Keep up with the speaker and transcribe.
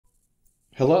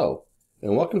Hello,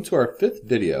 and welcome to our 5th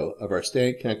video of our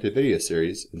Staying Connected video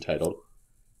series entitled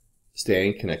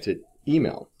Staying Connected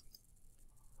Email.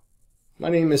 My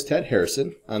name is Ted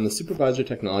Harrison. I'm the Supervisor of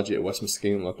Technology at West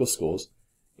Muscatine Local Schools,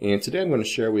 and today I'm going to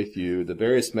share with you the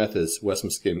various methods West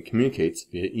Muscatine communicates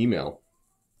via email.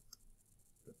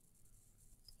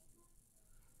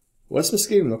 West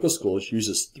Muscatine Local Schools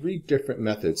uses 3 different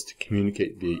methods to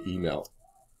communicate via email.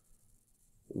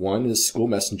 One is School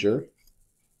Messenger.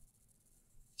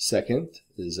 Second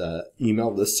is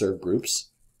email listserv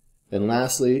groups. And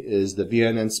lastly is the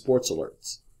VNN Sports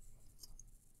Alerts.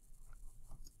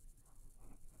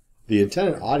 The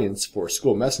intended audience for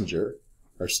School Messenger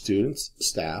are students,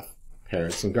 staff,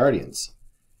 parents, and guardians.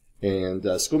 And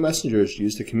School Messenger is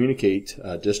used to communicate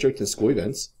district and school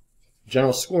events,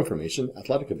 general school information,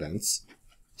 athletic events,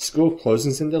 school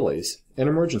closings and delays, and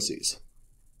emergencies.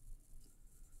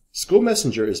 School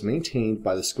Messenger is maintained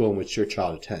by the school in which your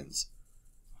child attends.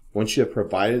 Once you have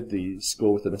provided the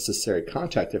school with the necessary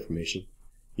contact information,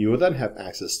 you will then have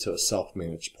access to a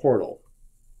self-managed portal.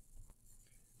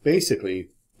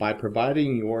 Basically, by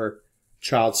providing your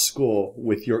child's school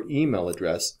with your email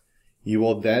address, you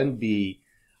will then be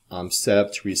set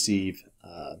up to receive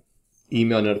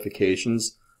email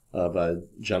notifications of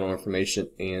general information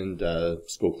and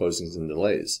school closings and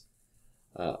delays.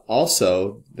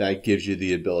 Also, that gives you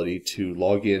the ability to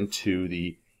log into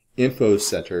the Info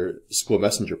Center School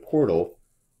Messenger portal,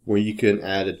 where you can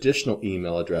add additional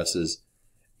email addresses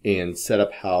and set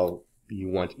up how you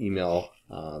want email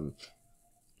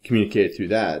communicated through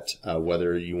that,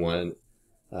 whether you want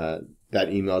that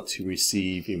email to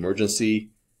receive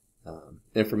emergency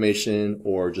information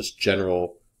or just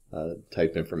general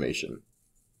type information.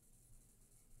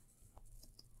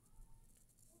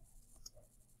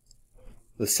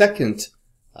 The second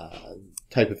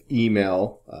type of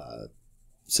email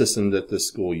system that the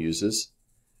school uses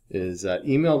is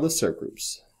email listserv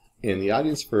groups. And the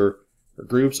audience for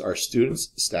groups are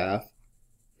students, staff,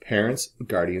 parents,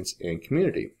 guardians, and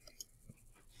community.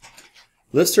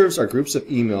 Listservs are groups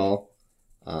of email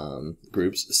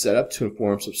groups set up to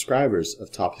inform subscribers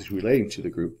of topics relating to the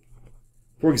group.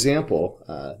 For example,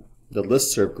 the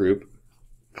listserv group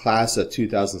Class of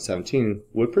 2017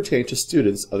 would pertain to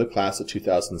students of the Class of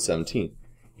 2017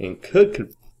 and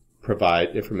could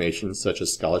provide information such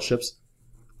as scholarships,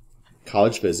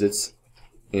 college visits,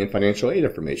 and financial aid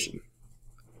information.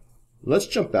 Let's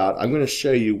jump out. I'm going to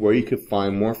show you where you could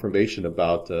find more information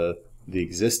about the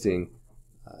existing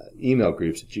email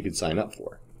groups that you can sign up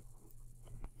for.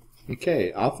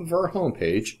 Okay, off of our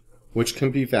homepage, which can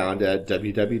be found at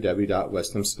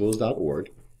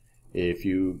www.westmschools.org, if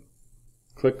you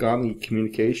click on the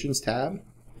Communications tab,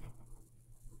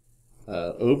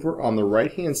 over on the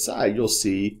right-hand side, you'll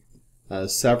see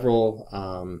several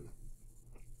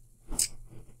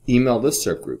email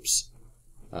listserv groups.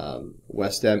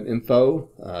 WestM Info,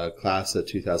 Class of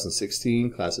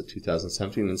 2016, Class of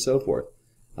 2017, and so forth.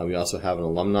 We also have an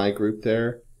alumni group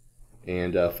there,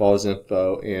 and Falls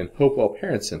Info, and Hopewell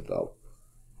Parents Info.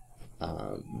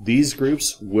 These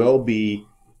groups will be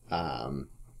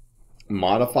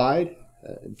modified,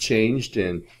 changed,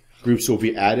 and groups will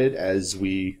be added as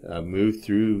we move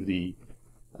through the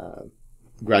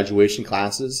graduation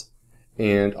classes,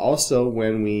 and also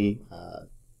when we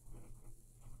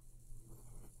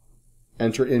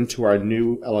enter into our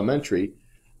new elementary,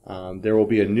 there will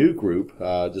be a new group,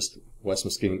 just West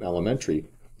Muscatine Elementary,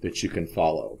 that you can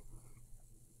follow.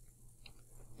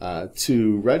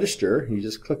 To register, you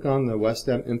just click on the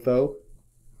WestM Info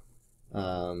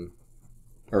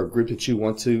or group that you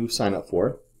want to sign up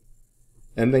for,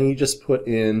 and then you just put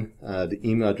in the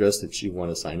email address that you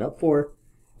want to sign up for.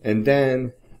 And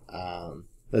then,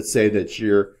 let's say that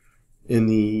you're in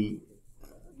the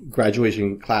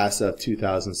graduation class of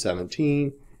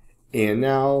 2017, and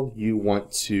now you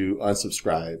want to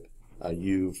unsubscribe.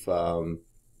 You've are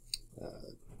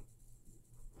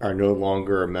no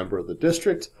longer a member of the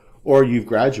district, or you've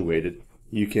graduated.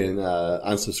 You can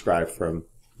unsubscribe from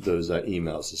those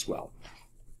emails as well.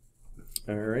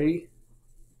 All right.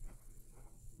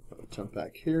 I'll jump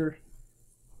back here.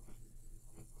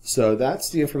 So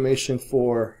that's the information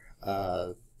for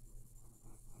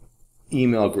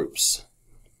email groups.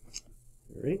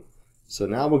 All right. So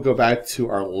now we'll go back to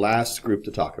our last group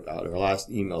to talk about, our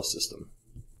last email system.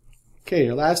 Okay,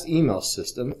 your last email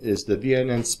system is the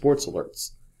VNN Sports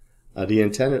Alerts. The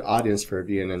intended audience for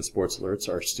VNN Sports Alerts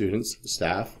are students,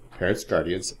 staff, parents,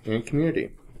 guardians, and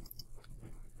community.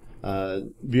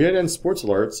 VNN Sports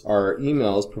Alerts are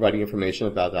emails providing information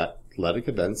about athletic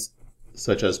events,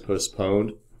 such as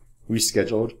postponed,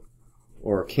 rescheduled,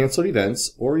 or canceled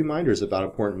events, or reminders about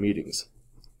important meetings.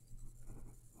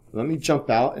 Let me jump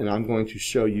out and I'm going to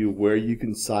show you where you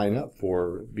can sign up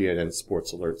for BNN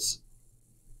Sports Alerts.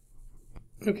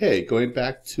 Okay, going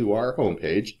back to our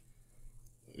homepage,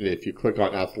 if you click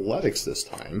on Athletics this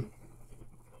time,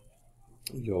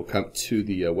 you'll come to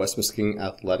the West Muskegon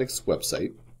Athletics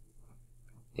website,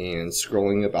 and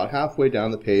scrolling about halfway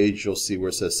down the page, you'll see where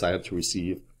it says sign up to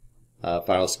receive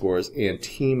final scores and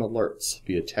team alerts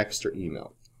via text or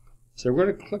email. So we're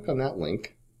going to click on that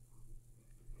link,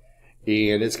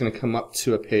 and it's going to come up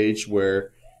to a page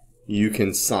where you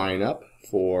can sign up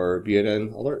for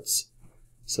BNN alerts.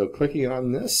 So clicking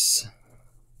on this,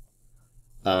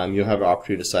 you'll have an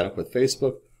opportunity to sign up with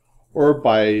Facebook, or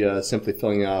by simply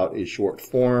filling out a short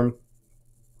form,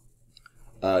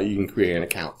 you can create an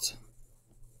account.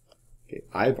 Okay,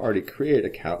 I've already created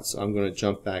an account, so I'm going to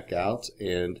jump back out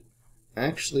and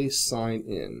actually sign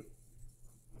in.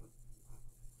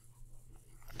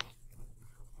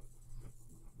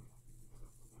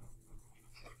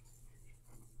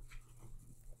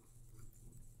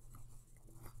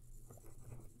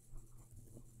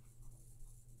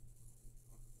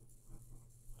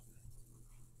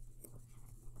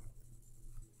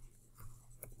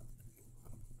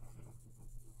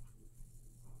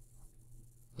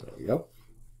 There we go.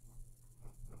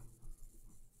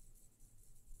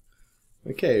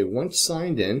 Okay, once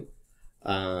signed in,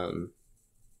 there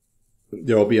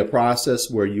will be a process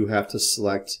where you have to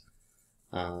select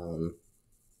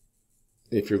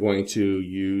if you're going to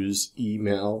use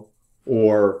email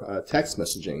or text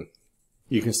messaging.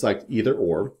 You can select either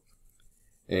or,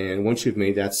 and once you've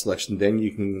made that selection, then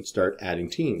you can start adding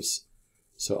teams.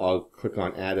 So I'll click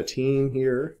on Add a Team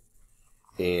here,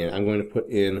 and I'm going to put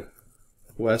in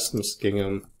West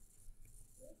Muskegon,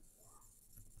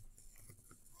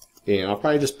 and I'll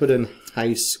probably just put in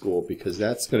high school because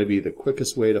that's going to be the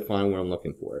quickest way to find what I'm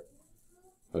looking for.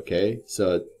 Okay,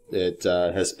 so it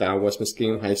has found West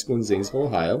Muskegon High School in Zanesville,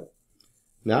 Ohio.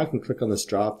 Now I can click on this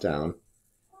drop down,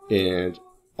 and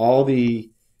all the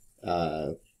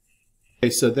okay,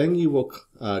 so then you will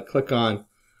click on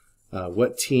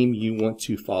what team you want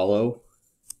to follow.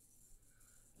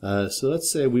 So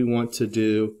let's say we want to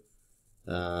do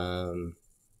co-ed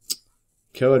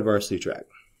varsity track.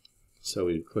 So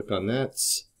we click on that,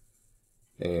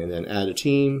 and then add a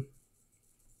team.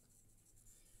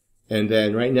 And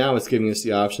then right now it's giving us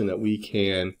the option that we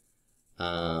can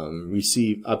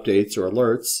receive updates or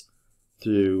alerts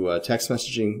through text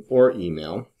messaging or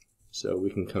email. So we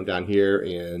can come down here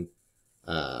and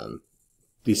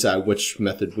decide which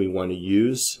method we want to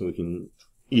use. We can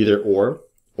either or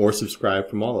subscribe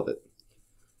from all of it.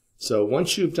 So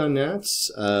once you've done that,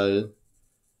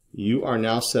 you are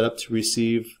now set up to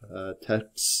receive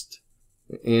text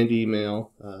and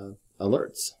email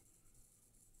alerts.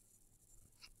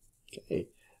 Okay,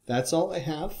 that's all I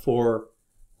have for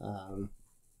the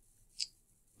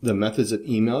methods of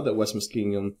email that West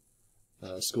Muskegon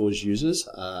Schools uses.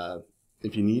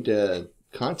 If you need to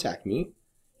contact me,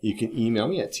 you can email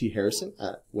me at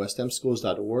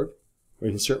tharrison@westmschools.org, or you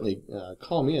can certainly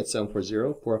call me at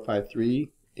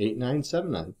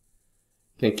 740-453-8979.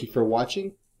 Thank you for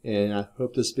watching, and I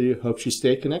hope this video helps you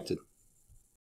stay connected.